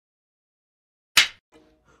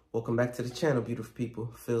Welcome back to the channel, beautiful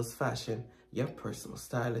people. Phillsfashion, your personal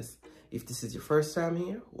stylist. If this is your first time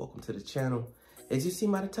here, welcome to the channel. As you see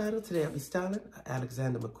by the title, today I'll be styling an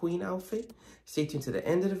Alexander McQueen outfit. Stay tuned to the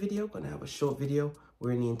end of the video. Gonna have a short video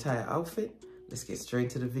wearing the entire outfit. Let's get straight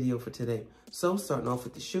to the video for today. So, starting off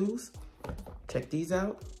with the shoes. Check these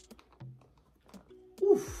out.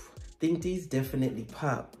 Oof, think these definitely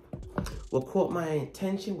pop. What caught my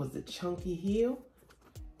attention was the chunky heel.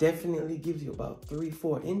 Definitely gives you about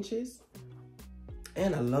 3-4 inches.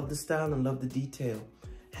 And I love the style and love the detail.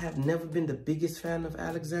 Have never been the biggest fan of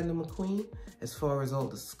Alexander McQueen as far as all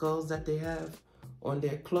the skulls that they have on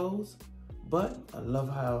their clothes. But I love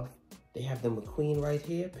how they have the McQueen right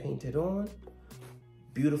here painted on.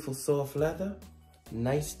 Beautiful soft leather.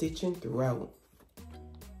 Nice stitching throughout.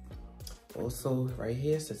 Also right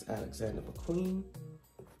here says Alexander McQueen.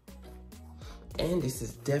 And this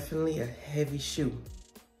is definitely a heavy shoe.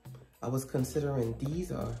 I was considering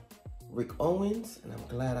these are Rick Owens, and I'm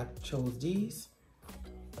glad I chose these.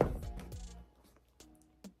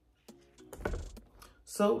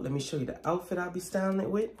 So let me show you the outfit I'll be styling it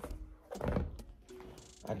with.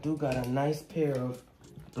 I do got a nice pair of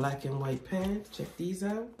black and white pants. Check these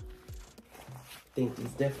out. I think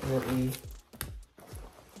these definitely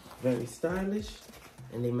very stylish,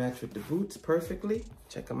 and they match with the boots perfectly.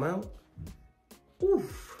 Check them out.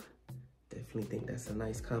 Oof. Definitely think that's a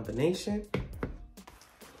nice combination.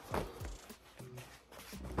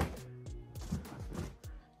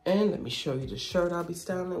 And let me show you the shirt I'll be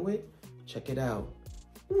styling it with. Check it out.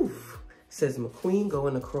 Oof. It says McQueen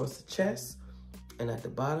going across the chest. And at the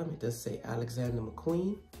bottom, it does say Alexander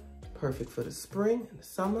McQueen. Perfect for the spring and the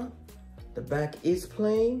summer. The back is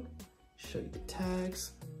plain. Show you the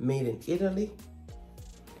tags. Made in Italy.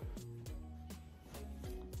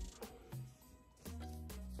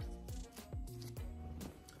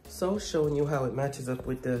 So, showing you how it matches up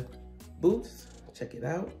with the boots. Check it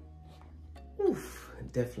out. Oof, I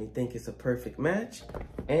definitely think it's a perfect match.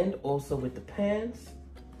 And also with the pants.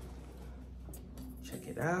 Check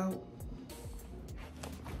it out.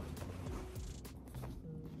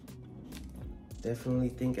 Definitely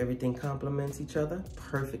think everything complements each other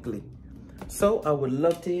perfectly. So, I would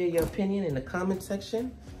love to hear your opinion in the comment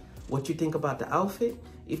section. What you think about the outfit.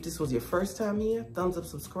 If this was your first time here, thumbs up,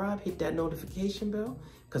 subscribe, hit that notification bell,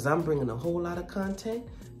 because I'm bringing a whole lot of content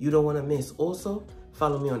you don't want to miss. Also,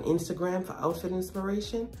 follow me on Instagram for outfit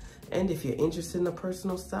inspiration. And if you're interested in a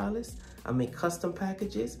personal stylist, I make custom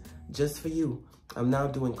packages just for you. I'm now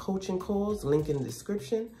doing coaching calls, link in the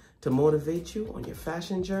description, to motivate you on your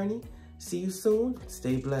fashion journey. See you soon.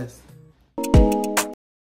 Stay blessed.